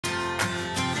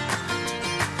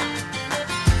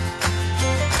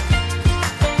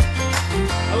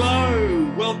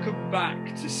welcome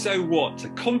back to Sew What, a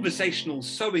conversational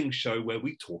sewing show where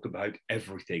we talk about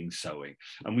everything sewing.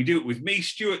 And we do it with me,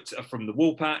 Stuart from the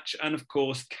Wool Patch, and of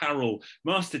course, Carol,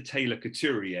 Master Tailor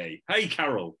Couturier. Hey,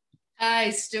 Carol.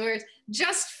 Hi, Stuart.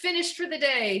 Just finished for the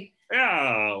day.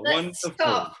 Yeah, Let's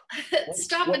wonderful.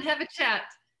 Stop and have a chat.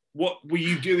 What were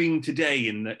you doing today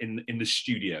in the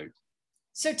studio?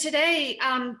 So today,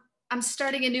 I'm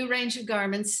starting a new range of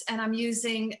garments, and I'm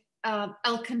using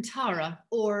Alcantara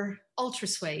or Ultra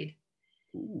Suede.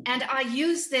 Ooh. And I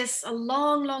used this a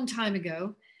long, long time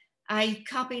ago. I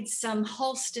copied some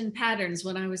Halston patterns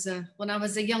when I was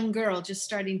a young girl, just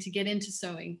starting to get into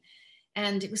sewing,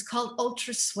 and it was called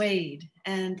Ultra Suede,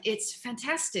 and it's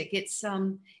fantastic. It's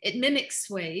it mimics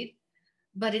suede,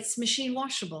 but it's machine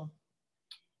washable,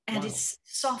 and it's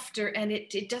softer, and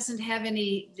it doesn't have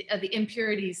any of the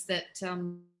impurities that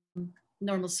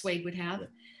normal suede would have.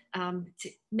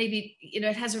 Maybe, you know,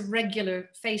 it has a regular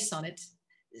face on it.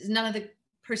 None of the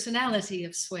personality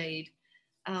of suede,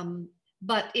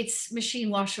 but it's machine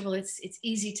washable. It's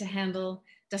easy to handle,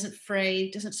 doesn't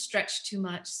fray, doesn't stretch too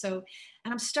much. So,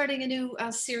 and I'm starting a new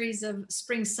series of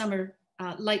spring summer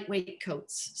lightweight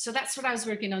coats. So that's what I was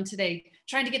working on today,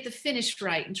 trying to get the finish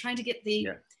right and trying to get the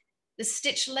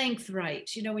stitch length right,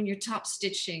 you know, when you're top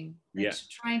stitching,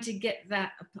 trying to get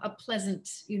that a pleasant,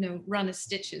 you know, run of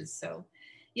stitches. So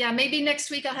yeah, maybe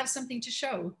next week I'll have something to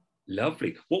show.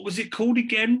 Lovely. What was it called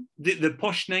again? The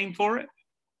posh name for it?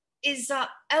 Is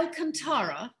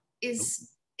Alcantara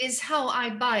is how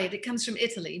I buy it. It comes from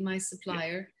Italy, my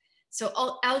supplier. Yeah.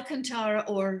 So Alcantara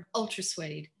or Ultra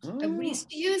Suede. We used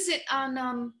to use it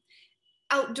on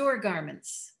outdoor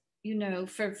garments, you know,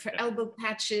 for elbow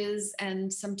patches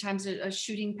and sometimes a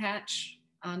shooting patch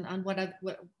on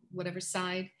whatever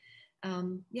side.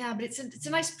 Yeah, but it's a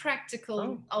nice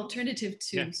practical alternative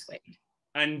to suede.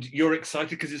 And you're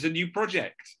excited because it's a new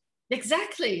project.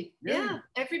 Exactly. Yeah.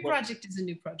 Every project is a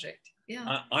new project.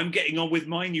 Yeah. I'm getting on with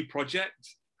my new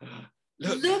project.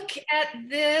 Look at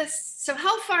this. So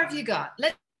how far have you got?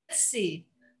 Let's see.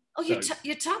 Oh,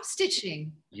 you're top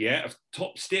stitching. Yeah,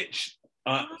 top stitch.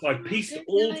 So I pieced it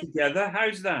all together.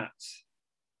 How's that?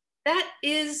 That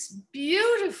is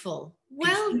beautiful.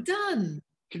 Well done.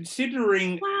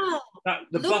 Considering that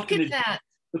the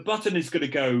button is going to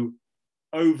go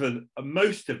over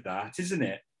most of that, isn't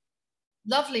it?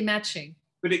 Lovely matching.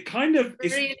 But it kind of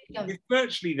it's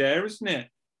virtually there, isn't it?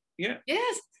 Yeah.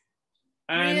 Yes.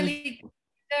 And really,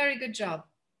 very good job.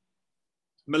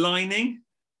 Maligning.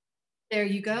 There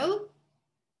you go.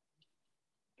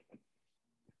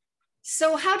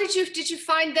 So how did you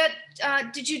find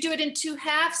that? Did you do it in two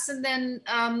halves and then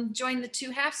join the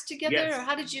two halves together, yes. Or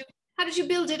how did you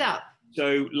build it up?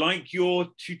 So, like your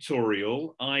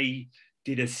tutorial, I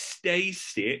did a stay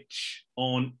stitch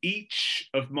on each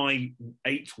of my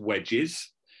 8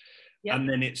 wedges, and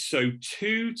then it's sewed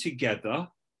 2 together,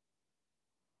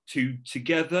 2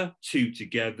 together, 2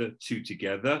 together, 2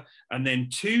 together, and then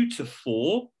 2 to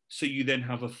 4. So you then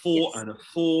have a 4 and a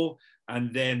 4,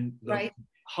 and then the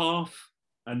half,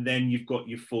 and then you've got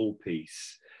your full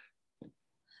piece.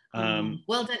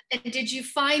 Well, and did you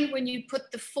find when you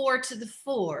put the 4 to the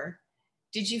 4,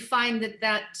 did you find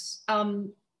that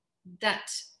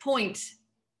point,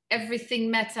 everything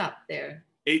met up there?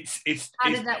 How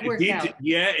did that work out?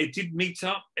 Yeah, it did meet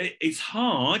up. It's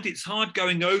hard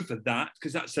going over that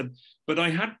because but I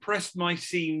had pressed my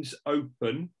seams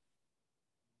open.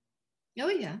 Oh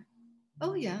yeah.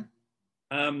 Oh yeah.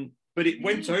 But it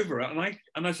went over it,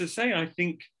 and as I say, I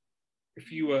think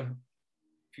if you were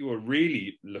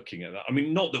really looking at that, I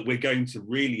mean, not that we're going to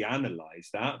really analyze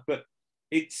that, but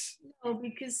it's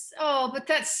but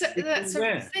that's a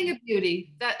thing of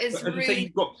beauty. That is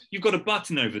really. You've got a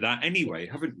button over that anyway,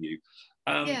 haven't you?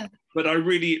 Yeah. But I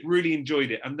really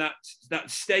enjoyed it, and that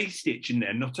stay stitch in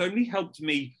there not only helped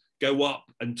me go up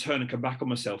and turn and come back on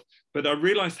myself, but I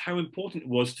realized how important it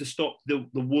was to stop the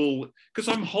wool, because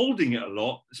I'm holding it a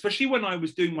lot, especially when I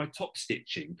was doing my top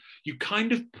stitching. You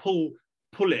kind of pull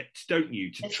it, don't you,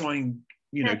 to try and,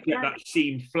 you know, get that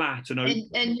seam flat and open.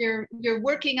 And you're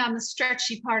working on the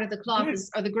stretchy part of the cloth,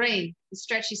 or the grain, the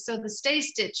stretchy, so the stay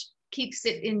stitch keeps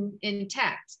it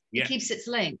intact. It keeps its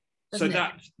length. So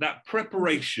that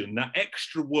preparation, that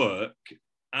extra work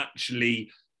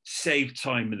actually saved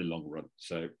time in the long run.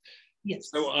 So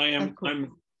so I'm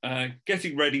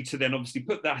getting ready to then obviously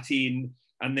put that in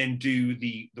and then do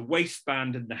the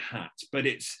waistband and the hat. But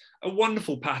it's a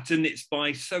wonderful pattern. It's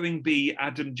by Sewing Bee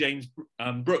Adam James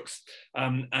Brooks,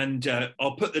 and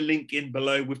I'll put the link in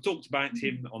below. We've talked about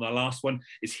him on our last one.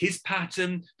 It's his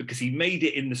pattern because he made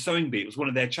it in the Sewing Bee. It was one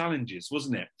of their challenges,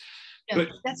 wasn't it? But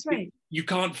that's right. You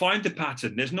can't find the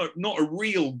pattern. There's not a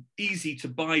real easy to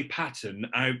buy pattern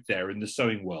out there in the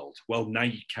sewing world. Well, now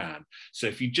you can. So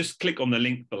if you just click on the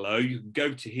link below, you can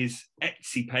go to his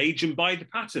Etsy page and buy the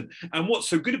pattern. And what's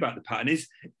so good about the pattern is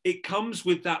it comes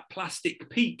with that plastic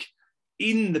peak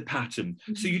in the pattern.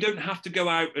 So you don't have to go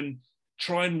out and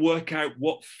try and work out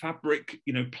what fabric,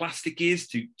 plastic is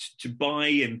to buy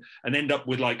and end up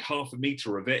with like 1/2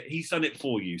 meter of it. He's done it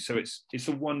for you. So it's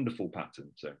a wonderful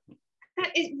pattern. So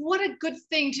what a good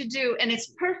thing to do. And it's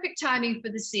perfect timing for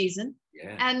the season.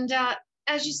 Yeah. And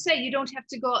as you say, you don't have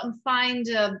to go out and find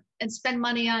and spend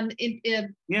money on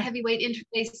heavyweight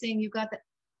interfacing. You've got that.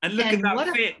 And look at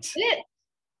that fit.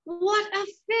 What a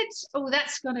fit. Oh,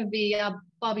 that's going to be a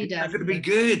Bobby Dazzler. That's going to be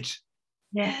good.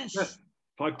 Yes. Look,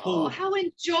 if I pull. Oh, how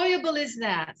enjoyable is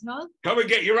that, huh? Come and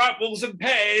get your apples and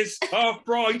pears, half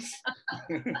price.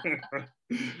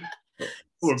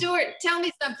 Stuart, tell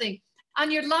me something. On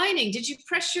your lining, did you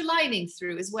press your lining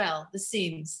through as well, the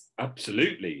seams?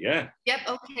 Absolutely, yeah. Yep,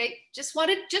 okay. Just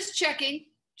checking.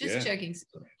 Checking.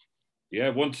 Yeah,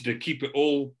 wanted to keep it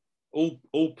all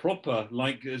proper,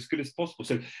 like as good as possible.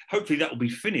 So hopefully that will be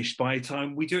finished by the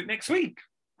time we do it next week.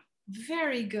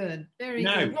 Very good, very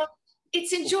good. Well,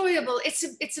 it's enjoyable. It's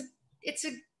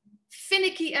a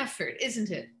finicky effort,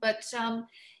 isn't it? But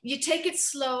you take it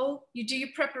slow, you do your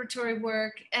preparatory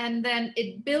work, and then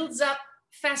it builds up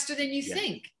faster than you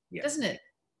think, doesn't it?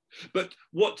 But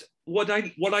what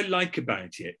I like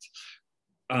about it,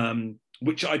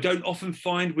 which I don't often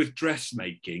find with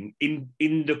dressmaking, in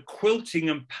the quilting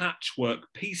and patchwork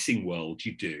piecing world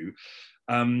you do,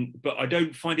 but I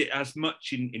don't find it as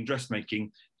much in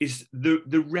dressmaking, is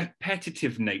the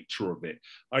repetitive nature of it.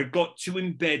 I got to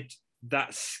embed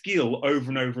that skill over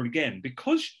and over again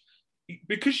because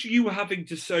you were having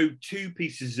to sew 2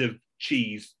 pieces of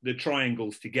cheese, the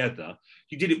triangles together.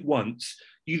 You did it once,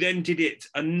 you then did it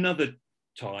another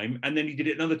time, and then you did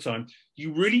it another time.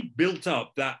 You really built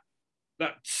up that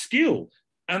skill.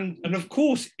 And of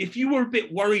course, if you were a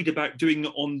bit worried about doing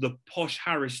it on the posh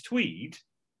Harris tweed,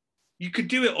 you could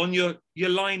do it on your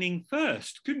lining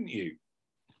first, couldn't you?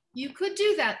 You could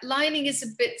do that. Lining is a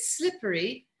bit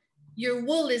slippery. Your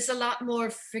wool is a lot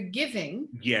more forgiving.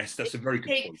 Yes, that's a very good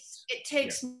point. It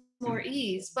takes more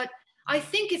ease, but I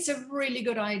think it's a really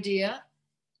good idea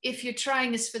if you're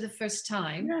trying this for the first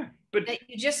time, but that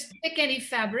you just pick any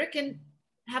fabric and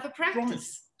have a practice. Right.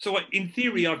 So in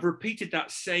theory, I've repeated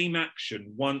that same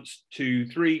action 1, 2,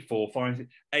 3, 4, 5,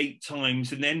 8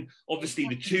 times, and then obviously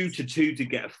the 2 to 2 to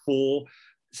get a 4.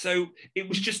 So it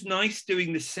was just nice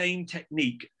doing the same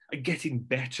technique and getting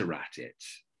better at it.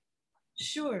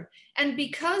 Sure. And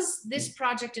because this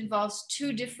project involves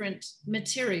 2 different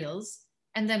materials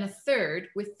and then a third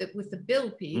with the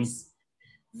bill piece,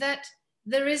 that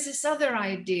there is this other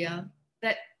idea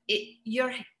that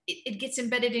it gets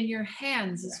embedded in your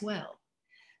hands as well.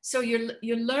 So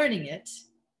you're learning it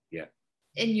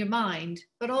in your mind,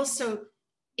 but also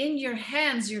in your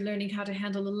hands, you're learning how to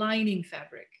handle a lining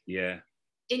fabric. Yeah.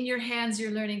 In your hands,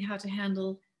 you're learning how to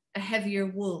handle a heavier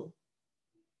wool.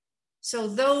 So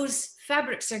those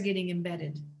fabrics are getting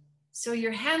embedded. So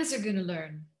your hands are going to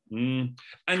learn and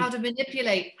how to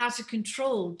manipulate, how to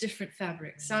control different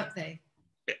fabrics, aren't they?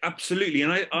 Absolutely.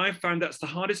 And I found that's the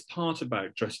hardest part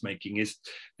about dressmaking is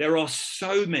there are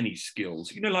so many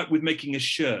skills, like with making a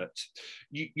shirt,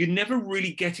 you're never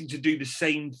really getting to do the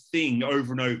same thing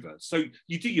over and over. So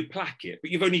you do your placket,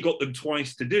 but you've only got them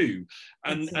twice to do.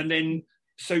 And then,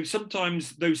 so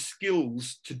sometimes those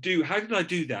skills to do, how did I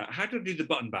do that? How did I do the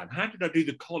button band? How did I do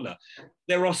the collar?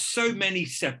 There are so many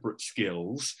separate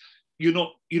skills. You're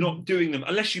not doing them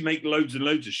unless you make loads and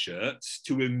loads of shirts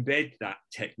to embed that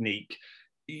technique.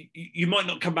 You might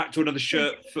not come back to another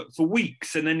shirt for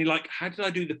weeks, and then you're like, how did I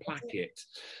do the placket?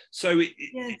 So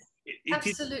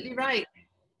absolutely right.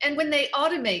 And when they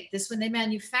automate this, when they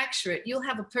manufacture it, you'll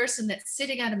have a person that's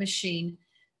sitting at a machine,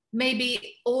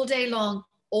 maybe all day long,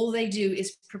 all they do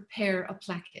is prepare a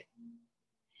placket.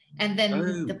 And then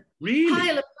the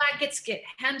pile of plackets get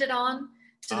handed on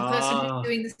to the person who's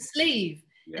doing the sleeve.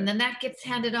 Yeah. And then that gets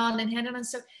handed on and handed on.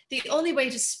 So the only way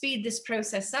to speed this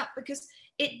process up, because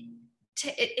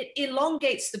it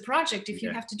elongates the project if you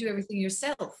have to do everything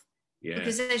yourself. Yeah.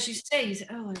 Because as you say,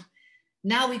 oh,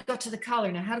 now we've got to the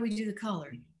collar. Now, how do we do the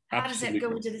collar? How does that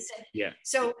go into the set? Yeah.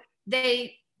 So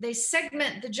they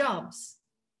segment the jobs.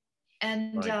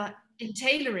 And in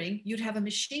tailoring, you'd have a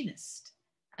machinist.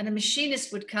 And a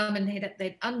machinist would come and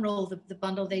they'd unroll the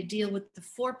bundle. They deal with the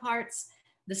 4 parts,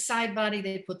 the side body,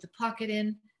 they put the pocket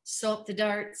in, sew up the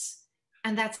darts,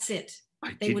 and that's it.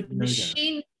 They would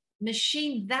machine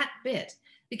that bit,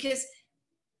 because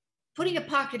putting a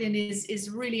pocket in is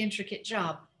a really intricate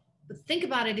job. But think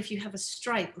about it if you have a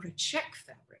stripe or a check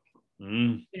fabric,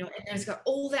 and there's got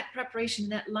all that preparation,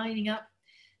 that lining up.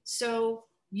 So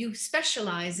you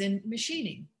specialize in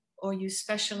machining, or you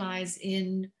specialize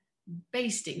in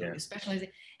basting, or you specialize in,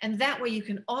 and that way you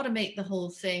can automate the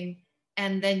whole thing,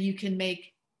 and then you can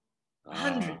make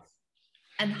hundreds,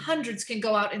 and hundreds can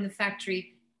go out in the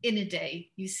factory in a day,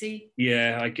 you see?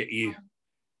 Yeah, I get you.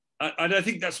 And I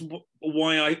think that's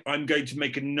why I'm going to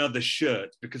make another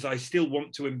shirt, because I still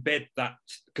want to embed that,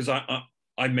 because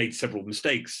I made several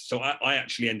mistakes. So I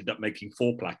actually ended up making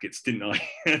 4 plackets, didn't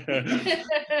I?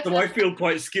 So I feel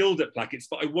quite skilled at plackets,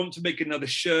 but I want to make another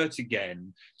shirt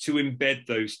again to embed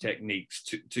those techniques,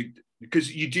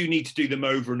 because you do need to do them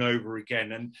over and over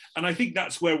again. And I think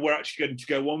that's where we're actually going to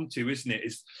go on to, isn't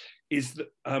it? Is that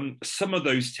some of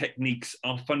those techniques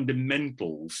are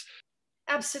fundamentals.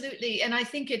 Absolutely. And I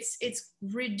think it's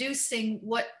reducing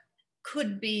what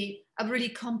could be a really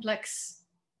complex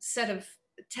set of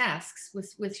tasks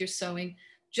with your sewing.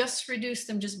 Just reduce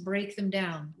them, just break them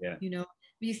down. Yeah.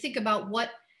 You think about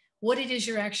what it is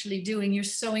you're actually doing. You're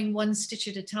sewing 1 stitch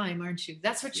at a time, aren't you?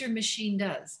 That's what your machine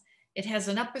does. It has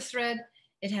an upper thread,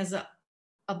 it has a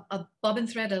bobbin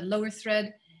thread, a lower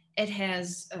thread, it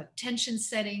has a tension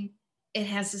setting, it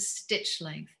has a stitch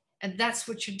length. And that's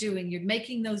what you're doing. You're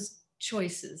making those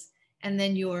choices, and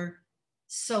then you're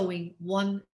sewing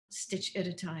 1 stitch at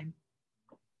a time,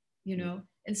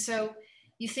 And so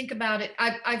you think about it.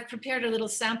 I've prepared a little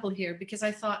sample here because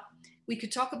I thought we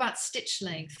could talk about stitch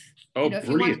length. Oh,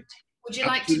 brilliant. Would you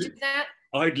like to do that?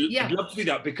 I'd love to do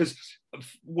that, because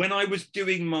when I was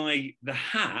doing the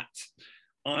hat,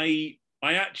 I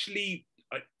actually,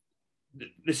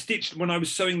 the stitch, when I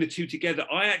was sewing the 2 together,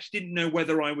 I actually didn't know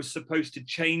whether I was supposed to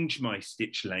change my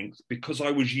stitch length because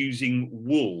I was using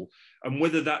wool, and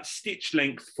whether that stitch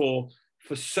length for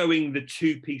sewing the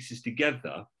 2 pieces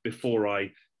together before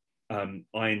I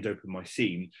ironed open my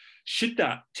seam, should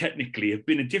that technically have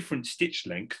been a different stitch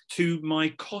length to my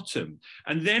cotton.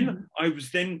 And then I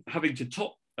was then having to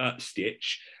top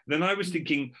stitch. Then I was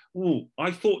thinking,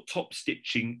 I thought top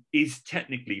stitching is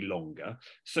technically longer,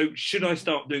 so should I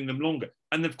start doing them longer?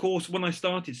 And of course, when I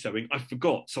started sewing, I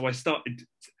forgot, so I started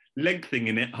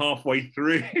lengthening it halfway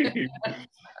through.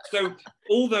 So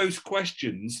all those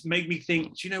questions made me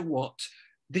think, do you know what?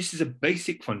 This is a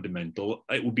basic fundamental.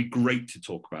 It would be great to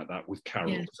talk about that with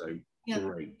Carol. Yeah. So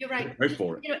great. You're right. Go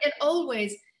for it. And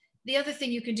always, the other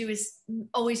thing you can do is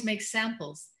always make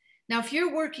samples. Now, if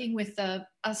you're working with a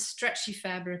stretchy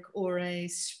fabric, or a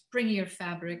springier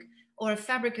fabric, or a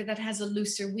fabric that has a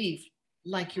looser weave,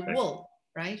 like your wool,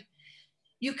 right?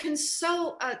 You can just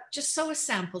sew a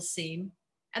sample seam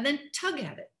and then tug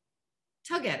at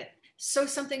it. Sew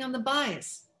something on the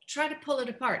bias. Try to pull it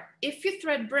apart. If your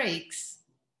thread breaks,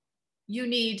 you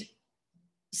need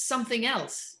something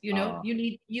else, you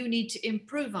need to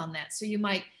improve on that. So you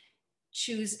might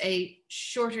choose a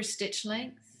shorter stitch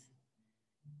length,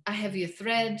 a heavier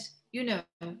thread,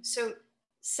 so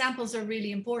samples are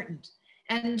really important.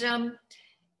 And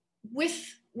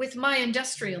with my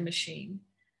industrial machine,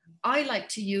 I like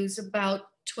to use about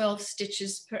 12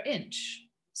 stitches per inch,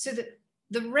 so that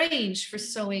the range for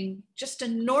sewing just a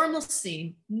normal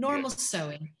seam,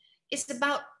 sewing, is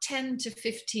about 10 to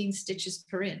 15 stitches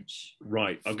per inch.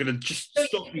 Right. I'm going to just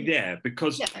stop you there,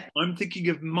 because I'm thinking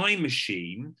of my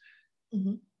machine,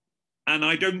 and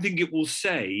I don't think it will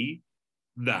say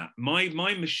that. My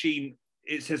machine,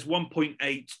 it says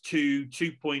 1.8 to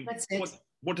 2.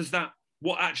 What does that,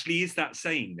 what actually is that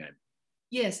saying then?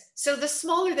 Yes. So the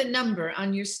smaller the number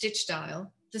on your stitch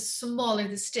dial, the smaller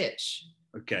the stitch.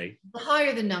 Okay. The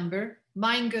higher the number,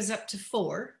 mine goes up to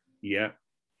 4. Yeah.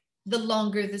 The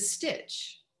longer the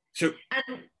stitch. So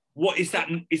what is that?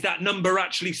 Is that number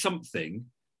actually something?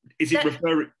 Is it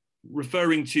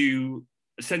referring to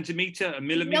a centimeter, a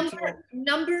millimeter?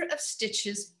 Number of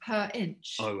stitches per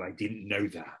inch. Oh, I didn't know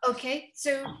that. Okay.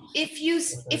 So if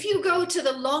you go to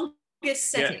the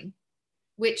longest setting,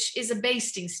 which is a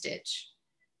basting stitch,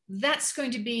 that's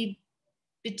going to be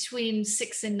between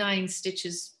 6 and 9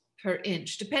 stitches per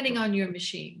inch, depending on your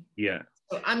machine. Yeah.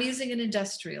 So I'm using an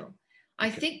industrial. I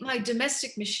think my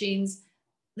domestic machines,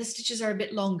 the stitches are a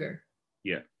bit longer.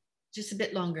 Yeah. Just a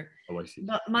bit longer. Oh, I see.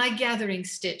 But my gathering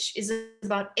stitch is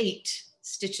about 8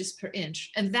 stitches per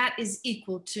inch. And that is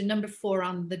equal to number 4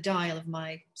 on the dial of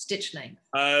my stitch length.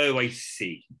 Oh, I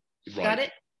see. Right. Got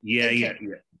it? Yeah, okay.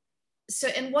 yeah. So,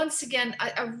 and once again,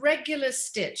 a regular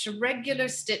stitch,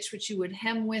 which you would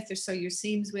hem with or sew your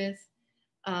seams with,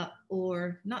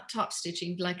 or not top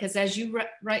stitching, like as you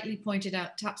rightly pointed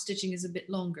out, top stitching is a bit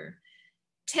longer.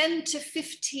 10 to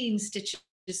 15 stitches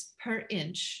per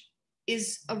inch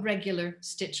is a regular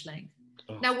stitch length.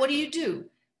 Oh. Now, what do?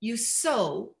 You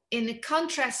sew in a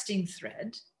contrasting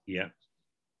thread. Yeah.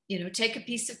 You know, take a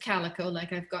piece of calico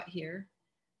like I've got here,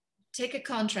 take a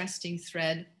contrasting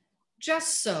thread,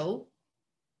 just sew,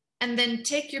 and then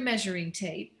take your measuring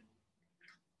tape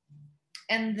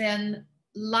and then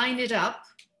line it up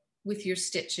with your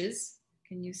stitches.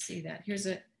 Can you see that? Here's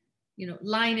a, you know,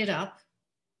 line it up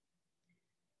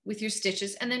with your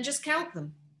stitches and then just count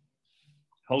them.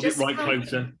 Hold it right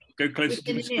closer. Go closer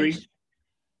to the screen.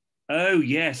 Oh,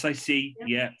 yes, I see.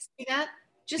 Yeah. See that?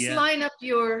 Just line up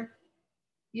your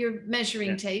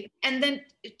measuring tape and then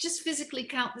just physically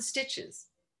count the stitches.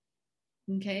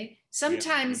 Okay.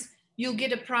 Sometimes you'll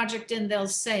get a project and they'll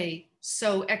say,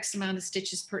 sew X amount of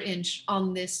stitches per inch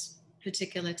on this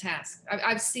particular task.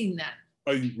 I've seen that.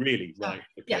 Oh, really? Right.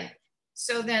 Okay. Yeah.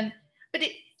 So then, but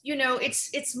it, you know,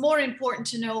 it's more important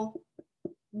to know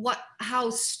how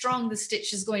strong the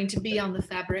stitch is going to be on the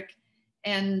fabric.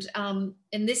 And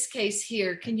in this case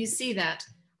here, can you see that?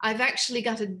 I've actually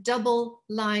got a double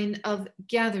line of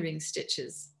gathering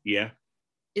stitches. Yeah.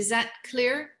 Is that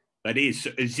clear? That is.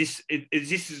 Is this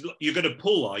you're going to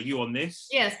pull, are you, on this?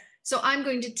 Yes. So I'm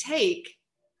going to take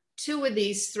 2 of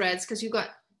these threads because you've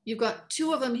got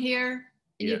 2 of them here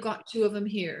and you've got 2 of them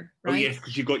here, right? Oh, yes,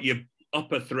 because you've got your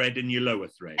upper thread and your lower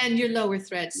thread. And your lower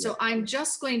thread. So I'm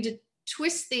just going to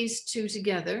twist these 2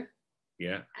 together.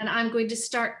 Yeah. And I'm going to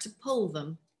start to pull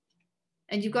them.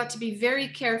 And you've got to be very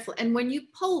careful. And when you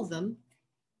pull them,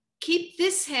 keep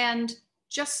this hand,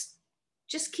 just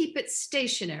keep it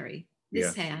stationary,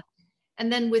 this hand.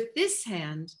 And then with this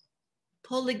hand,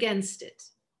 pull against it.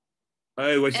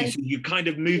 Oh, I see. So you're kind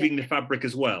of moving the fabric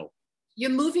as well.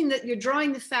 You're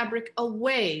drawing the fabric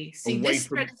away. See, away this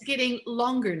thread is getting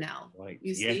longer now. Right.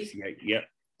 You see? Yeah.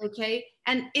 Okay.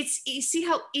 And you see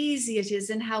how easy it is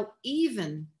and how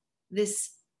even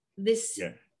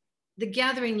the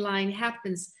gathering line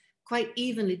happens quite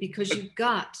evenly because you've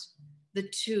got the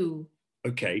 2.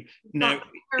 Okay. Now,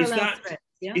 is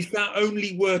that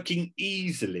only working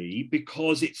easily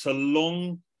because it's a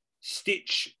long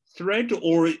stitch thread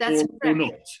or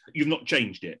not? You've not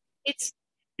changed it?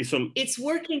 It's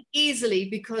working easily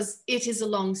because it is a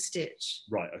long stitch.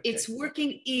 Right. Okay. It's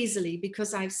working easily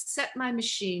because I've set my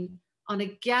machine on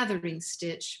a gathering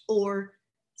stitch or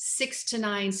 6 to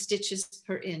 9 stitches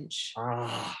per inch.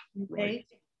 Ah, okay. Right.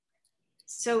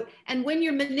 So, and when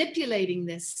you're manipulating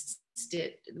this,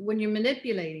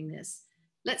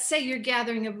 let's say you're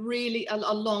gathering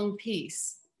a long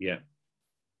piece. Yeah.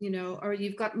 You know, or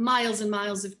you've got miles and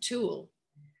miles of tulle.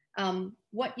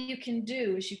 What you can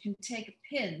do is you can take a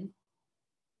pin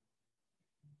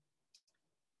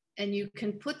and you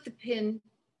can put the pin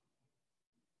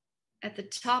at the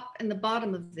top and the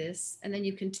bottom of this, and then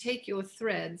you can take your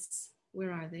threads.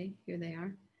 Where are they? Here they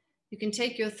are. You can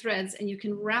take your threads and you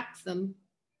can wrap them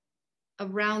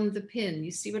around the pin.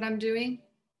 You see what I'm doing?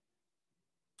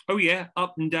 Oh yeah,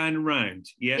 up and down and round.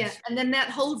 Yes. Yeah, and then that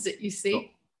holds it, you see? Oh.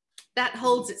 That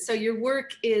holds it. So your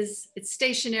work it's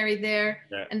stationary there.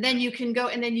 Yeah. And then you can go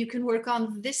and then you can work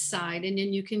on this side and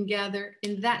then you can gather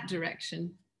in that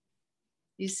direction.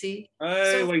 You see?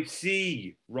 Oh, I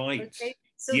see. Right. Okay.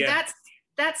 So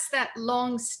that's that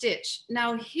long stitch.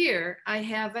 Now here I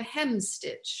have a hem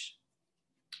stitch.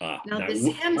 Now this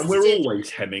hem stitch, we're always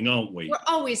hemming, aren't we? We're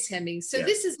always hemming. So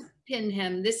this is a pin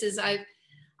hem. This is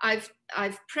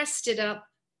I've pressed it up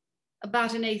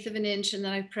about 1/8 of an inch and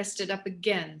then I pressed it up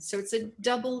again. So it's a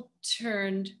double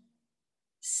turned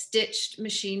stitched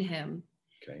machine hem.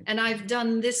 Okay. And I've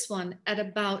done this one at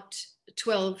about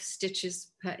 12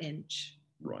 stitches per inch.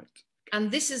 Right. And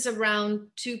this is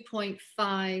around 2.5,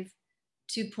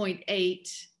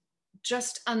 2.8,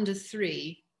 just under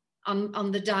 3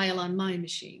 on the dial on my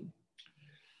machine.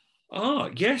 Ah,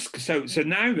 yes. So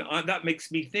now that makes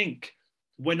me think,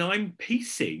 when I'm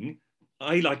piecing,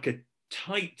 I like a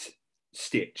tight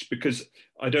stitch because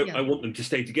I want them to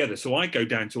stay together. So I go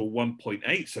down to a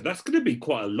 1.8. So that's going to be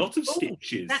quite a lot of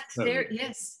stitches. That's there.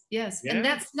 Yes. Yeah. And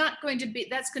that's going to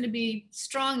be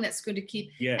strong. That's going to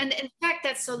keep. Yeah. And in fact,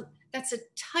 that's a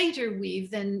tighter weave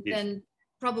than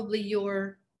probably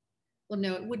your. Well,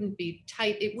 no, it wouldn't be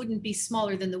tight. It wouldn't be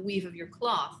smaller than the weave of your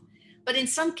cloth. But in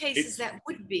some cases, that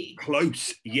would be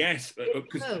close. Yes.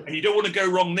 And you don't want to go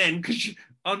wrong then because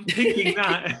I'm thinking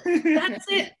that.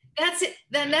 That's it.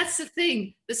 Then that's the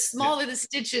thing. The smaller the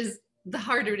stitches, the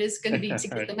harder it is going to be to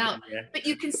get them out. Yeah. But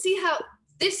you can see how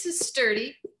this is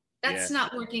sturdy. That's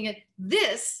not working.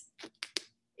 It's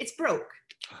broke.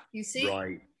 You see?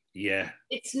 Right. Yeah.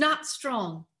 It's not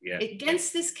strong. Yeah.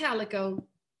 Against this calico,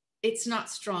 it's not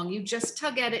strong. You just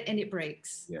tug at it and it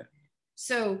breaks. Yeah.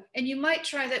 So, and you might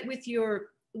try that with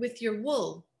your with your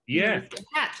wool, Yeah. with your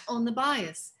hat on the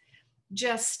bias.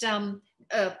 Just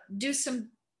do some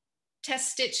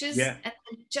test stitches and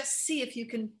just see if you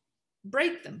can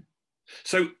break them.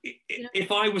 So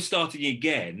if I was starting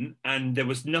again and there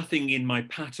was nothing in my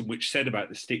pattern which said about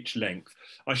the stitch length,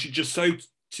 I should just sew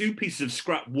 2 pieces of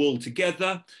scrap wool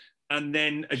together and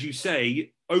then, as you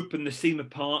say, open the seam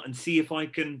apart and see if I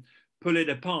can pull it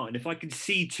apart. And if I can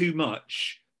see too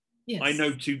much, I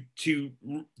know to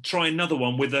try another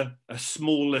one with a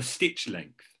smaller stitch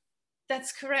length.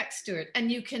 That's correct, Stuart.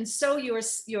 And you can sew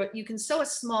you can sew a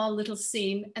small little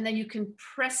seam and then you can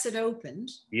press it open.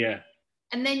 Yeah.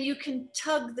 And then you can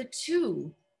tug the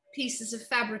 2 pieces of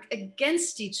fabric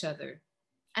against each other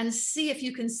and see if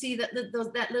you can see that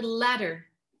little ladder.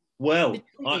 Well,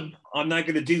 I'm now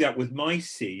going to do that with my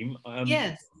seam.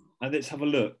 Yes. And let's have a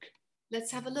look.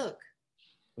 Let's have a look.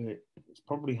 It's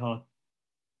probably hard.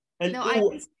 No, I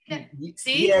can see that.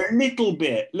 See? Yeah, a little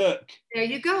bit. Look. There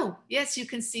you go. Yes, you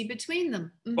can see between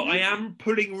them. Mm-hmm. But I am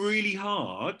pulling really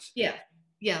hard. Yeah,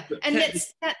 yeah. And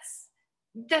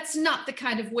that's not the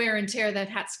kind of wear and tear that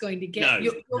hat's going to get.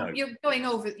 No, you're going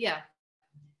over, yeah.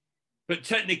 But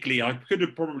technically, I could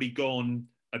have probably gone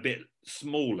a bit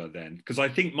smaller then, because I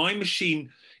think my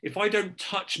machine, if I don't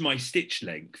touch my stitch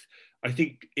length, I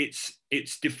think its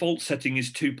default setting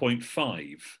is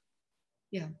 2.5.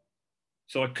 Yeah.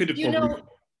 So I could have probably...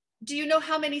 Do you know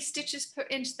how many stitches per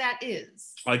inch that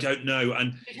is? I don't know,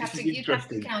 and you'd have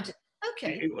to count it.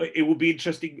 Okay. It will be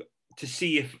interesting to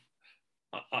see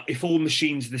if all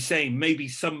machines are the same. Maybe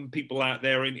some people out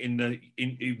there in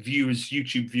viewers,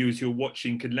 YouTube viewers who are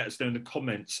watching, can let us know in the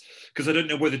comments, because I don't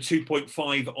know whether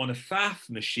 2.5 on a FAF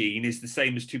machine is the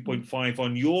same as 2.5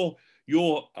 on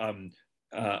your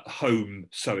home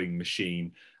sewing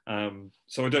machine.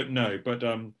 So I don't know, but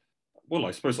well,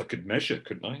 I suppose I could measure,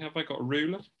 couldn't I? Have I got a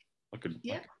ruler? I could.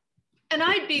 Yeah. And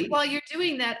while you're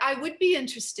doing that, I would be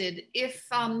interested if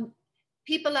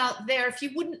people out there, if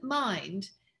you wouldn't mind,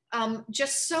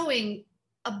 just sewing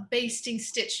a basting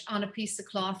stitch on a piece of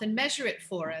cloth and measure it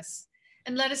for us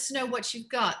and let us know what you've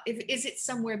got. Is it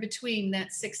somewhere between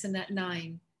that 6 and that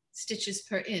 9 stitches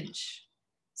per inch?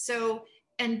 So,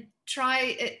 and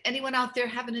try, anyone out there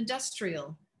have an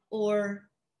industrial or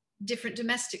different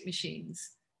domestic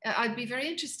machines? I'd be very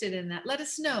interested in that. Let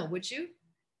us know, would you?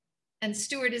 And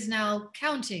Stuart is now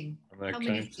counting how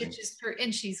many stitches per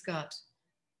inch he's got.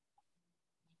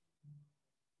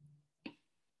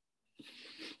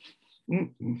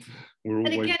 And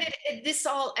again, this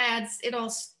all adds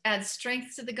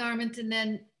strength to the garment, and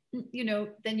then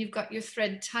then you've got your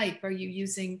thread type. Are you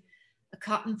using a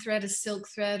cotton thread, a silk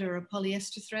thread, or a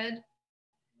polyester thread?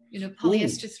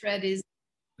 Polyester thread is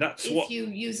you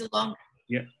use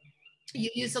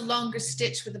a longer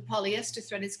stitch with a polyester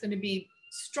thread, it's going to be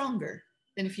stronger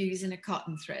than if you're using a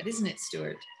cotton thread, isn't it,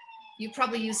 Stuart? You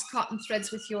probably use cotton threads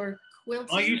with your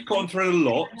quilting. I use cotton thread a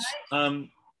lot.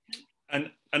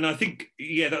 And I think,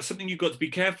 that's something you've got to be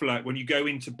careful at when you go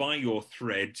in to buy your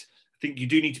thread. I think you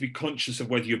do need to be conscious of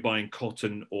whether you're buying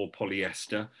cotton or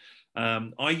polyester.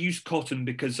 I use cotton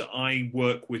because I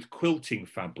work with quilting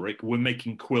fabric. We're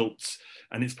making quilts,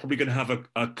 and it's probably going to have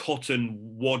a cotton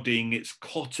wadding. It's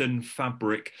cotton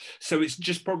fabric. So it's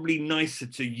just probably nicer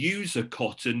to use a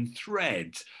cotton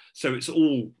thread. So it's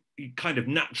all kind of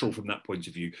natural from that point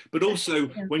of view. But also,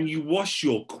 when you wash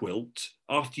your quilt,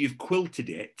 after you've quilted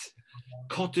it,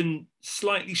 cotton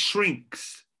slightly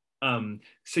shrinks.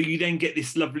 So you then get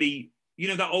this lovely,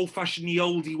 that old-fashioned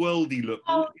oldie worldy look.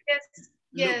 Oh, yes.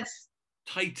 Yes.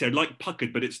 Tighter, like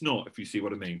puckered, but it's not, if you see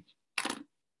what I mean.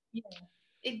 Yeah.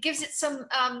 It gives it some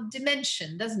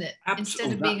dimension, doesn't it? Absolutely.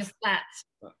 Instead of being a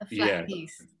flat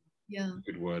piece. Yeah.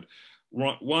 Good word.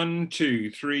 Right, 1,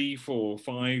 2, 3, 4,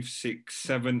 5, 6,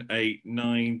 7, 8,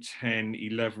 9, 10,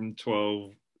 11,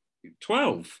 12.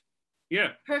 12. Yeah.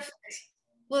 Perfect.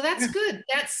 Well, that's good.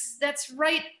 That's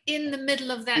right in the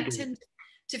middle of that 10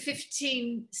 to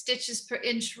 15 stitches per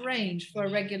inch range for a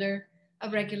regular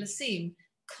seam,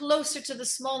 closer to the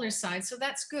smaller side. So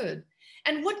that's good.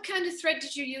 And what kind of thread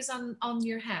did you use on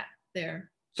your hat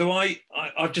there? So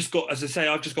I've just got, as I say,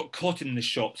 I've just got cotton in the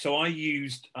shop. So I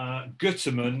used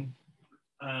Gutermann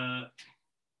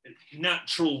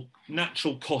natural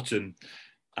cotton,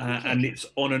 and it's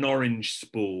on an orange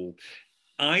spool.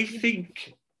 I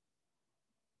think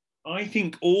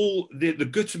all the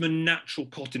Gutermann natural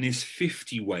cotton is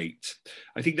 50 weight.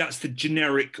 I think that's the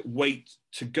generic weight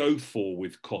to go for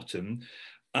with cotton.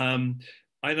 And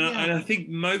I think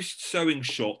most sewing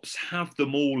shops have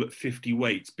them all at 50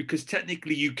 weights, because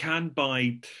technically you can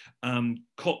buy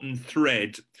cotton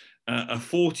thread a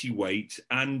 40 weight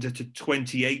and at a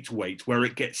 28 weight, where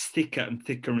it gets thicker and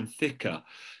thicker and thicker,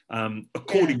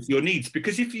 according to your needs.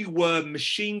 Because if you were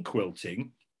machine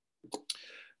quilting,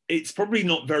 it's probably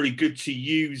not very good to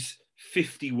use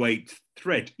 50 weight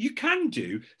thread. You can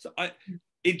do. So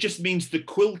it just means the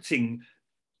quilting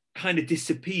kind of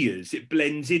disappears. It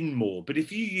blends in more. But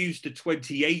if you used a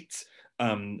 28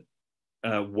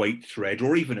 weight thread,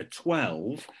 or even a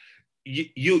 12,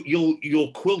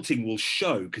 your quilting will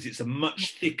show, because it's a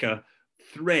much thicker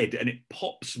thread and it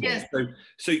pops more. Yes.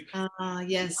 So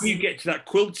yes. when you get to that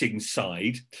quilting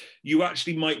side, you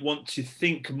actually might want to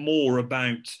think more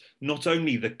about not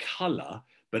only the color,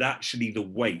 but actually the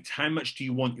weight. How much do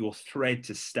you want your thread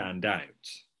to stand out?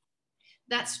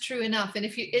 That's true enough. And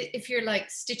if you're like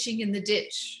stitching in the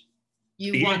ditch,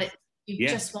 you want it, you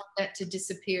just want that to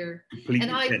disappear. Completely.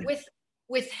 And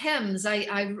with hems,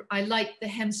 I like the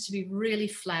hems to be really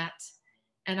flat.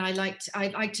 And I like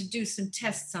to do some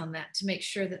tests on that to make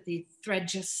sure that the thread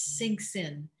just sinks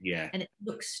in. Yeah. And it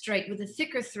looks straight. With a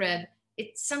thicker thread,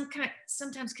 it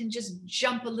sometimes can just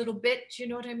jump a little bit. Do you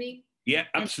know what I mean? Yeah,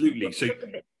 absolutely. So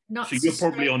you're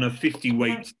probably on a 50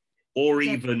 weight, or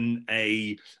even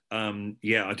a I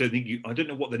don't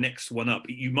know what the next one up.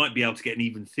 You might be able to get an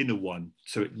even thinner one,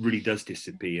 so it really does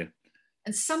disappear.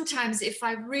 And sometimes if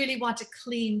I really want a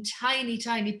clean, tiny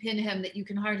pin hem that you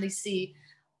can hardly see,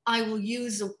 I will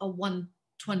use a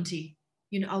 120,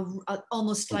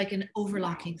 almost like an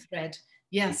overlocking thread.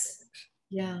 Yes.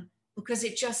 Yeah. Because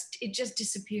it just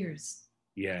disappears.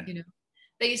 Yeah.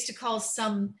 They used to call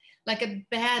some, like a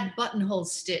bad buttonhole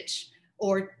stitch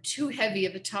or too heavy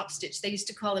of a top stitch, they used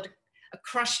to call it a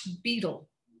crushed beetle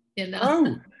in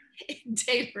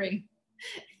tailoring.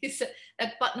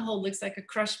 That buttonhole looks like a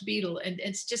crushed beetle, and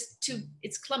it's just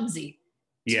it's clumsy,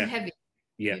 too heavy.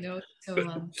 Yeah.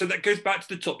 So that goes back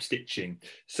to the top stitching.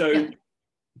 So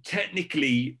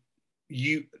technically,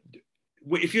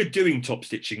 if you're doing top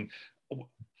stitching,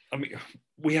 I mean,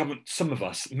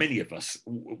 many of us,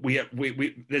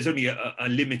 there's only a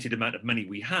limited amount of money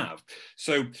we have.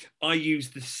 So I use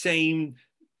the same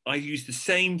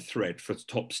thread for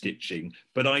top stitching,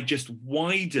 but I just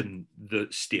widen the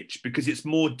stitch because it's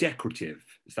more decorative.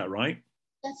 Is that right?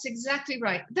 That's exactly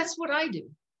right. That's what I do.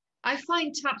 I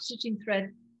find top stitching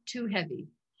thread too heavy.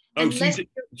 Oh, so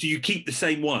you keep the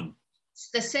same one?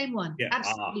 It's the same one,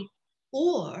 absolutely.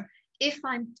 Or if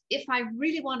I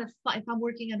really want to, if I'm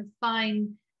working on a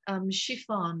fine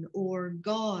chiffon or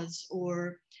gauze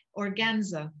or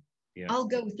organza, I'll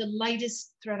go with the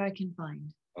lightest thread I can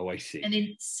find. Oh, I see. And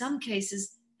in some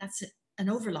cases, that's an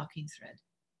overlocking thread.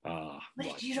 But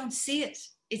right. You don't see it.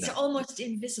 It's almost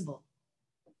invisible.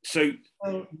 So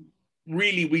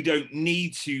really, we don't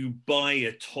need to buy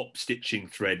a top stitching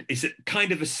thread. It's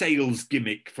kind of a sales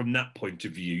gimmick from that point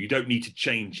of view. You don't need to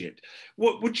change it.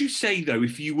 What would you say, though,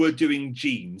 if you were doing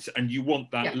jeans and you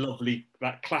want that lovely,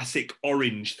 that classic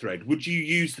orange thread, would you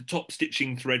use the top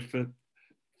stitching thread for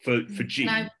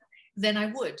jeans? Then I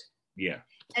would. Yeah.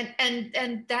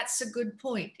 And that's a good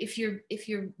point. If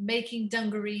you're making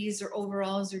dungarees or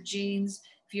overalls or jeans,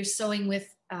 if you're sewing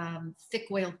with thick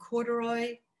wale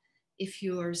corduroy, if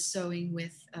you're sewing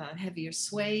with heavier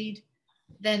suede,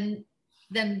 then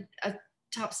a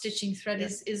top stitching thread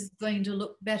is going to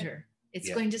look better.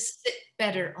 It's going to sit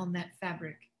better on that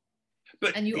fabric.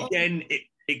 But again,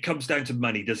 it comes down to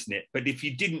money, doesn't it? But if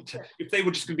you didn't, if they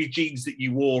were just going to be jeans that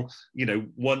you wore,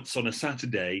 once on a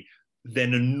Saturday,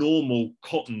 then a normal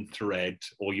cotton thread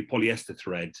or your polyester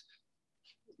thread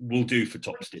will do for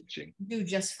top stitching. Do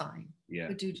just fine. Yeah.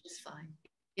 Would do just fine.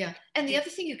 Yeah. And the other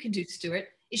thing you can do, Stuart,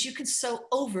 is you can sew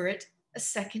over it a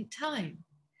second time.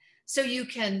 So you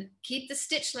can keep the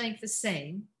stitch length the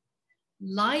same,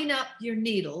 line up your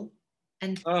needle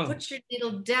and put your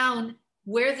needle down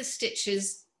where the stitch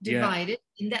is divided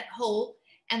in that hole,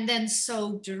 and then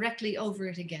sew directly over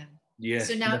it again. Yeah.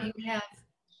 So now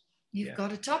you've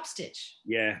got a top stitch.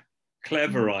 Yeah.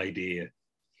 Clever idea.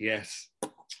 Yes.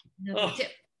 Another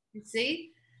tip. You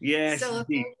see? Yes.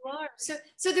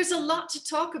 So there's a lot to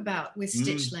talk about with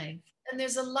stitch length. And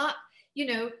there's a lot,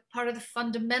 part of the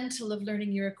fundamental of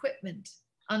learning your equipment,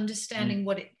 understanding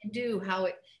what it can do, how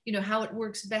it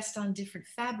works best on different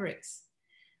fabrics,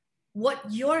 what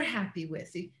you're happy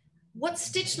with. What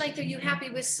stitch length are you happy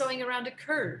with sewing around a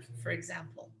curve, for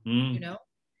example?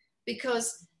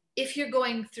 Because if you're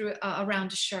going through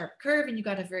around a sharp curve and you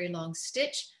got a very long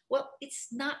stitch, well, it's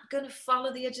not going to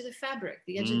follow the edge of the fabric,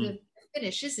 the edge of the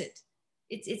finish, is it?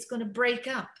 It's going to break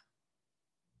up.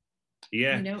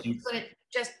 Yeah. It's going to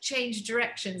just change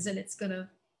directions, and it's going to,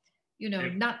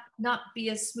 not be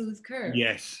a smooth curve.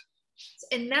 Yes.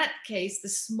 In that case, the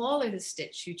smaller the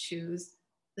stitch you choose,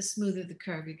 the smoother the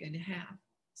curve you're going to have.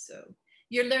 So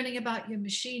you're learning about your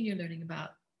machine, you're learning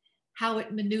about how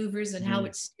it maneuvers and how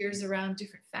it steers around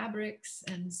different fabrics.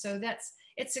 And so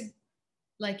it's a,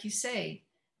 like you say,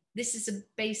 this is a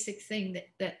basic thing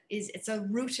it's a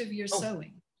root of your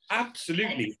sewing.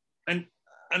 Absolutely. And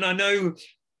I know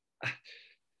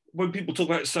when people talk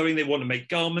about sewing, they want to make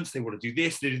garments, they want to do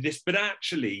this, they do this, but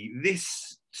actually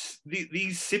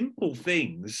these simple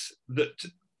things that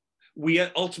we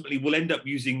ultimately will end up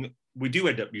using, we do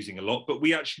end up using a lot, but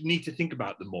we actually need to think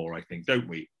about them more, I think, don't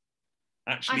we?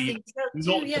 Actually, I think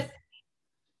so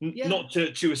too, not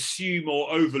to assume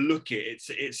or overlook it.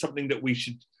 It's something that we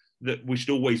should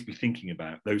always be thinking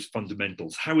about, those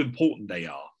fundamentals, how important they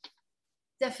are.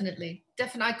 Definitely.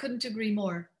 I couldn't agree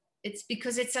more. It's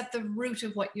because it's at the root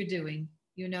of what you're doing,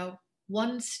 you know,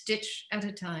 one stitch at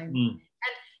a time. And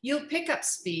you'll pick up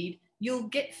speed, you'll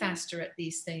get faster at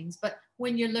these things, but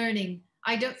when you're learning,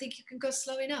 I don't think you can go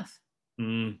slow enough.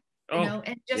 You know,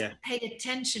 and just pay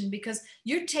attention, because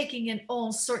you're taking in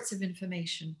all sorts of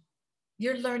information.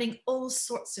 You're learning all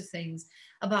sorts of things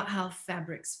about how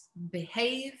fabrics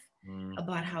behave,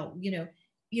 about how, you know,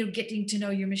 you're getting to know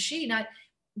your machine.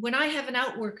 When I have an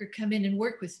outworker come in and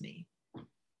work with me,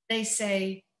 they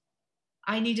say,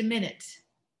 I need a minute.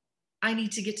 I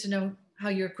need to get to know how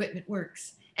your equipment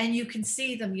works. And you can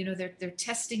see them, you know, they're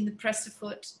testing the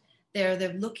press-a-foot.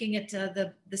 They're looking at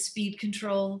the speed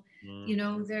control. You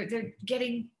know, they're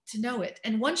getting to know it.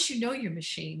 And once you know your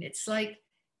machine, it's like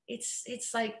it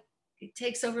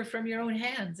takes over from your own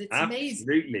hands. It's amazing.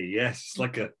 Absolutely, yes. It's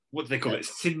like what do they call it?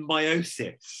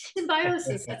 Symbiosis.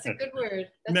 Symbiosis. That's a good word.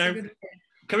 That's a good word.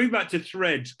 Coming back to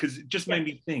thread, because it just made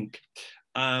me think.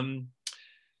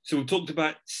 So we talked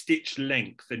about stitch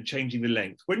length and changing the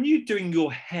length. When you're doing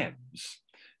your hems,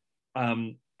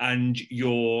 and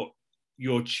you're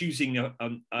choosing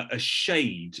a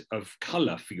shade of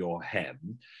colour for your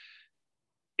hem,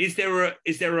 is there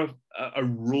a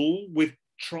rule with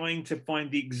trying to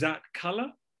find the exact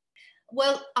colour?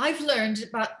 Well, I've learned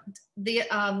about the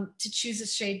to choose a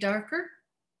shade darker.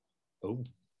 Oh,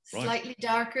 right. Slightly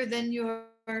darker than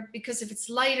because if it's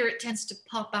lighter, it tends to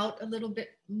pop out a little bit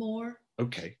more.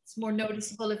 Okay. It's more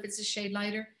noticeable if it's a shade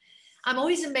lighter. I'm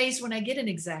always amazed when I get an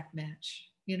exact match,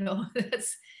 you know.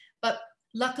 But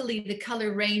luckily the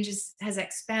color range has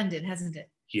expanded, hasn't it?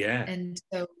 Yeah. And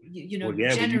so you know, well,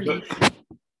 yeah, generally.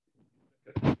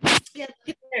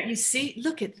 Yeah, you see,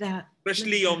 look at that.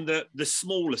 Especially on the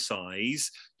smaller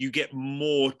size, you get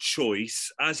more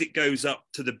choice. As it goes up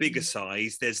to the bigger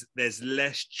size, there's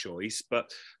less choice.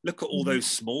 But look at all those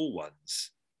small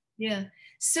ones. Yeah.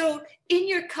 So in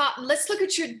your cotton, let's look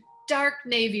at your dark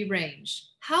navy range.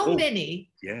 How many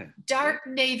dark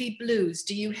navy blues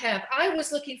do you have? I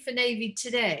was looking for navy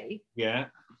today. Yeah.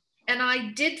 And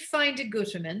I did find a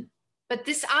Gutermann, but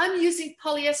I'm using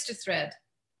polyester thread.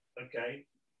 Okay.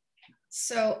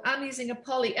 So I'm using a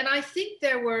poly, and I think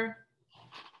there were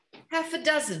half a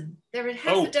dozen. There were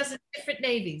half a dozen different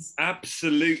navies.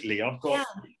 Absolutely. I've got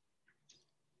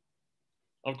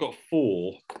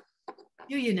 4.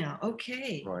 Do you now?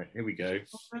 Okay. Right, here we go.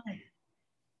 All right.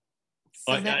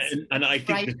 So I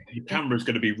think the camera's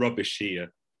going to be rubbish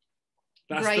here.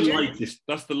 That's brighter. the lightest.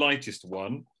 That's the lightest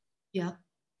one. Yeah.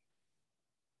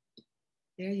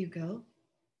 There you go.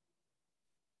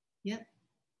 Yep.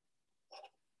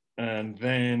 And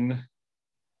then,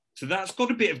 so that's got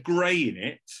a bit of grey in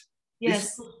it.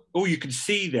 Yes. You can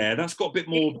see there. That's got a bit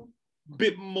more.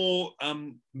 It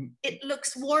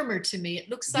looks warmer to me. It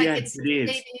looks like it's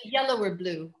maybe a yellow or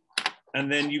blue.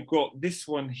 And then you've got this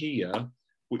one here,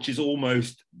 which is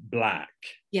almost black.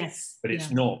 Yes. But it's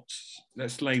not.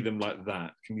 Let's lay them like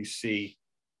that. Can you see?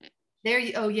 There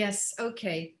you. Oh yes.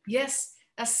 Okay. Yes.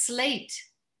 A slate.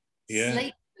 Yeah.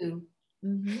 Slate blue.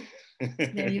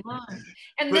 There you are.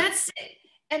 And that's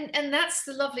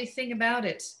the lovely thing about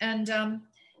it. And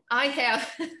I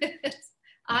have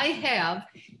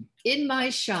in my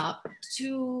shop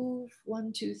 1,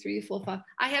 2, 3, 4, 5.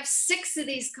 I have 6 of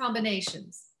these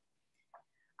combinations.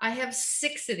 I have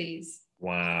 6 of these.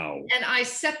 Wow. And I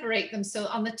separate them. So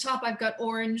on the top, I've got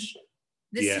orange.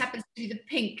 This happens to be the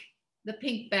pink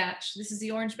batch. This is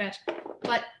the orange batch.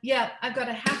 But yeah, I've got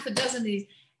a half a dozen of these.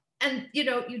 And you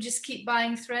know, you just keep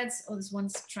buying threads. Oh, there's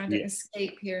one's trying to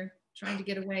escape here, trying to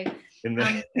get away.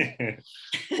 I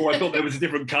thought there was a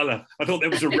different color. I thought there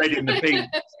was a red in the pink.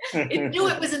 It knew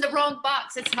it was in the wrong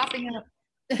box. It's hopping up.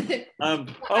 Got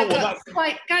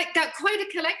quite a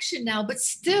collection now, but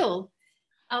still,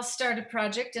 I'll start a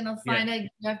project and I'll find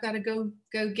I've got to go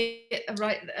get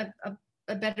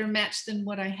a better match than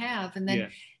what I have, and then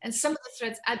and some of the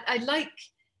threads I like.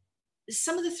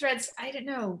 Some of the threads I don't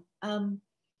know.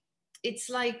 it's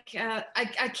like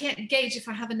I can't gauge if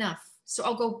I have enough, so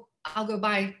I'll go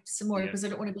buy some more because I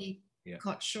don't want to be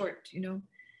caught short, you know.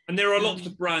 And there are lots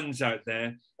of brands out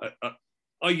there.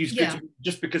 I use Gooden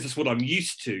just because it's what I'm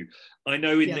used to. I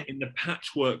know in the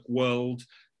patchwork world,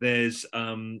 there's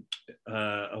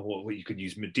what you could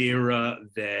use, Madeira.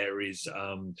 There is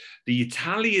the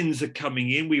Italians are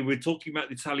coming in. We were talking about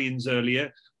the Italians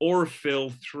earlier.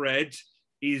 Ep4 Thread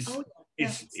is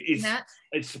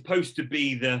it's supposed to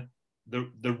be the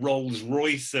Rolls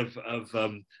Royce of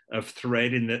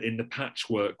thread in the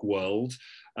patchwork world,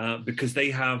 because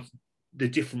they have the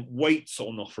different weights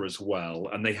on offer as well,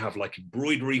 and they have like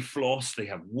embroidery floss, they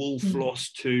have wool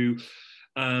floss too.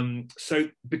 So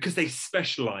because they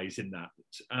specialize in that,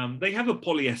 they have a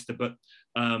polyester, but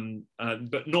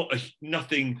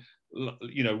nothing,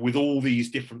 you know, with all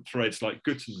these different threads like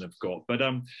Gooden have got. But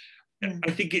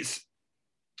I think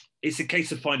it's a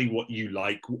case of finding what you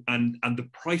like and the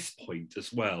price point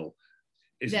as well,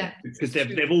 isn't it? Because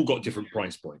they've all got different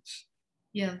price points.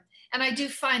 Yeah, and I do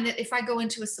find that if I go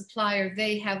into a supplier,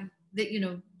 they have that, you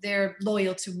know, they're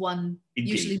loyal to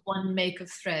usually one make of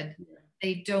thread. Yeah.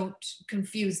 They don't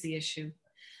confuse the issue.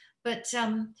 But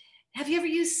have you ever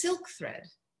used silk thread?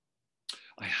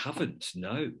 I haven't,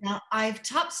 no. Now, I've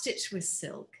top stitched with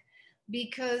silk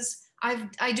because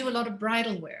I do a lot of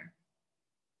bridal wear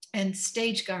and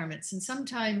stage garments, and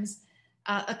sometimes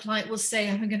a client will say,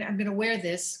 I'm gonna wear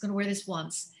this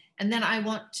once, and then I'm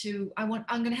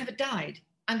gonna have it dyed.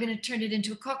 I'm gonna turn it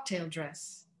into a cocktail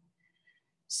dress.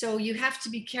 So you have to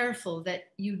be careful that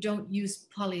you don't use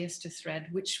polyester thread,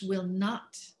 which will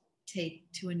not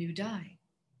take to a new dye.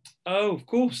 Oh, of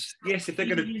course. Yes, if they're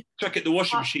going to chuck it in the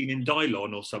washing machine in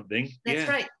nylon or something. That's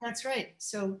right. That's right.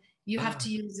 So you have to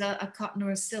use a cotton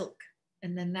or a silk,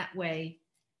 and then that way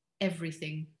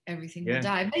everything will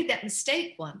dye. I made that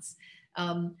mistake once.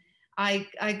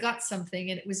 I got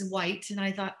something and it was white, and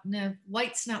I thought, no,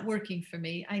 white's not working for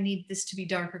me. I need this to be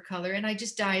darker color, and I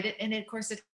just dyed it, and of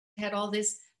course it had all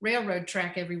this railroad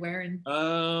track everywhere, and you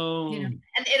know,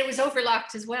 and it was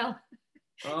overlocked as well.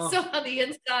 So on the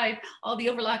inside, all the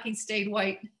overlocking stayed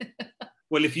white.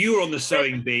 Well, if you were on the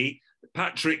sewing bee,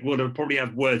 Patrick would have probably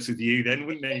had words with you then,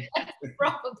 wouldn't he?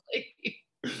 Probably.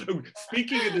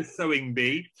 Speaking of the sewing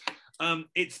bee,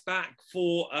 it's back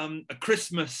for a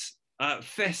Christmas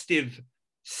festive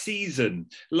season.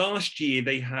 Last year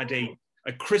they had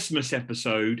a Christmas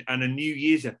episode and a New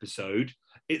Year's episode.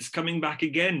 It's coming back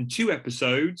again, 2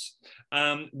 episodes,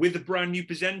 with a brand new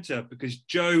presenter, because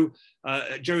Joe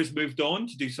has moved on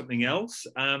to do something else,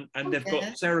 and they've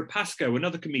got Sarah Pascoe,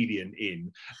 another comedian,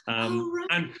 in,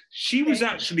 and she was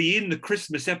actually in the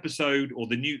Christmas episode, or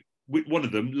one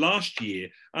of them, last year,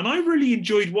 and I really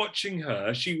enjoyed watching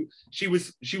her. She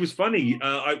was funny.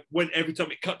 Every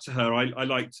time it cut to her, I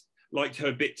liked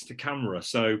her bits to camera.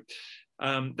 So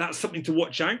that's something to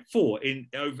watch out for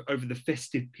over the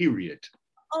festive period.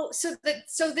 Oh, so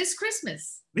this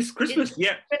Christmas. This Christmas,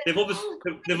 they've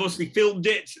obviously filmed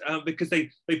it because they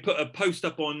put a post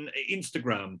up on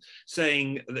Instagram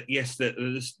saying that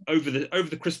that over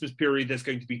the Christmas period there's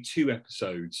going to be 2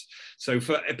 episodes. So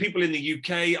for people in the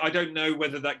UK, I don't know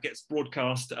whether that gets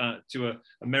broadcast to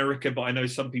America, but I know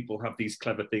some people have these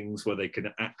clever things where they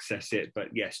can access it. But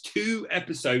yes, 2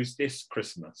 episodes this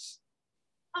Christmas.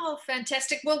 Oh,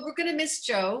 fantastic! Well, we're going to miss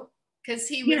Joe, because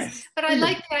he was, but I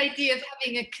like the idea of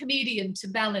having a comedian to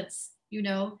balance, you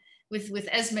know, with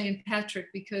Esme and Patrick,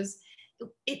 because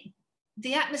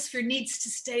the atmosphere needs to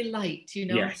stay light, you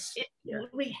know.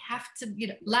 We have to, you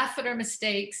know, laugh at our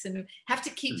mistakes and have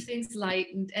to keep things light,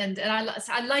 and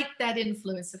I like that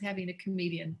influence of having a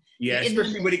comedian. Yeah,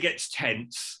 especially when it gets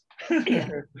tense.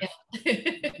 You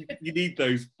need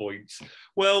those points.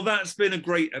 Well, that's been a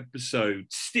great episode.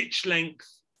 Stitch length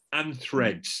and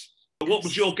threads. What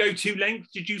was your go-to length,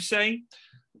 did you say?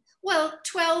 Well,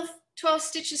 12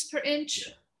 stitches per inch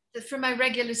for my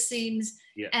regular seams,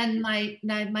 and my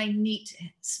neat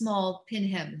small pin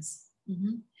hems.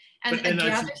 And but then,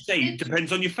 as you say, it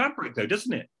depends on your fabric, though,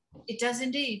 doesn't it? It does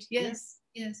indeed. Yes.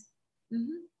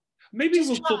 Maybe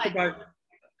we'll talk about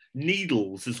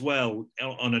needles as well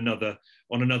on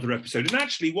another episode. And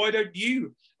actually, why don't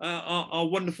you, our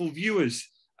wonderful viewers,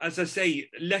 as I say,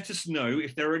 let us know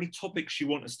if there are any topics you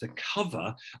want us to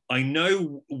cover. I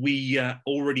know we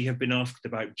already have been asked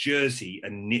about jersey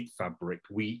and knit fabric.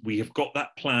 We have got that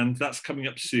planned. That's coming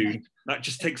up soon. That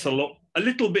just takes a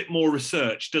little bit more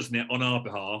research, doesn't it, on our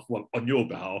behalf? Well, on your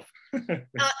behalf.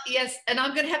 Yes, and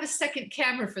I'm going to have a second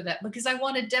camera for that, because I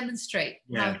want to demonstrate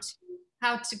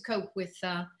how to cope with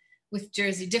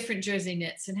different jersey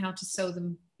knits, and how to sew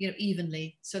them, you know,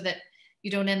 evenly, so that you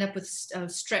don't end up with a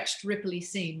stretched, ripply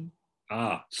seam.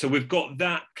 So we've got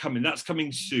that coming. That's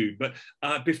coming soon. But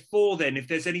before then, if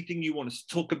there's anything you want us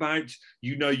to talk about,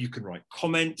 you can write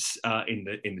comments in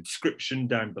the description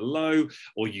down below,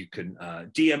 or you can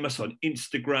DM us on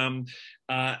Instagram.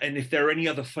 And if there are any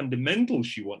other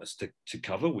fundamentals you want us to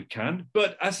cover, we can.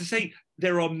 But as I say,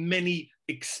 there are many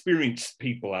experienced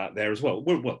people out there as well.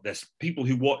 There's people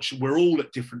who watch. We're all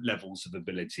at different levels of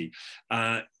ability.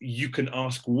 You can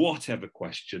ask whatever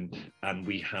question, and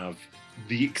we have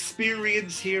the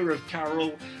experience here of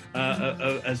Carol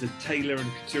as a tailor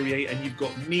and couturier, and you've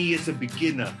got me as a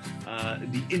beginner,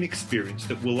 the inexperienced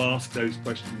that will ask those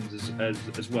questions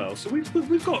as well. So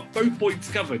we've got both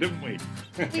points covered, haven't we?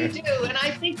 We do, and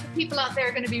I think the people out there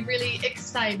are going to be really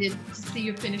excited to see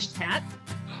your finished hat.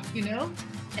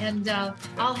 And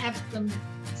I'll have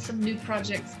some new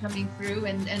projects coming through,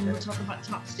 and we'll talk about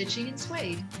top stitching and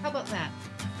suede. How about that?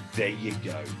 There you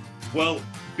go. Well,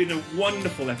 been a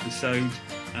wonderful episode,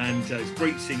 and it's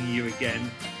great seeing you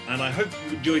again. And I hope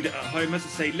you enjoyed it at home. As I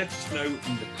say, let us know in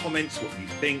the comments what you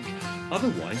think.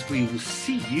 Otherwise, we will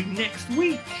see you next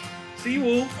week. See you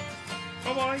all.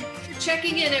 Bye-bye. Thanks for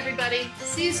checking in, everybody.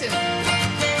 See you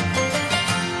soon.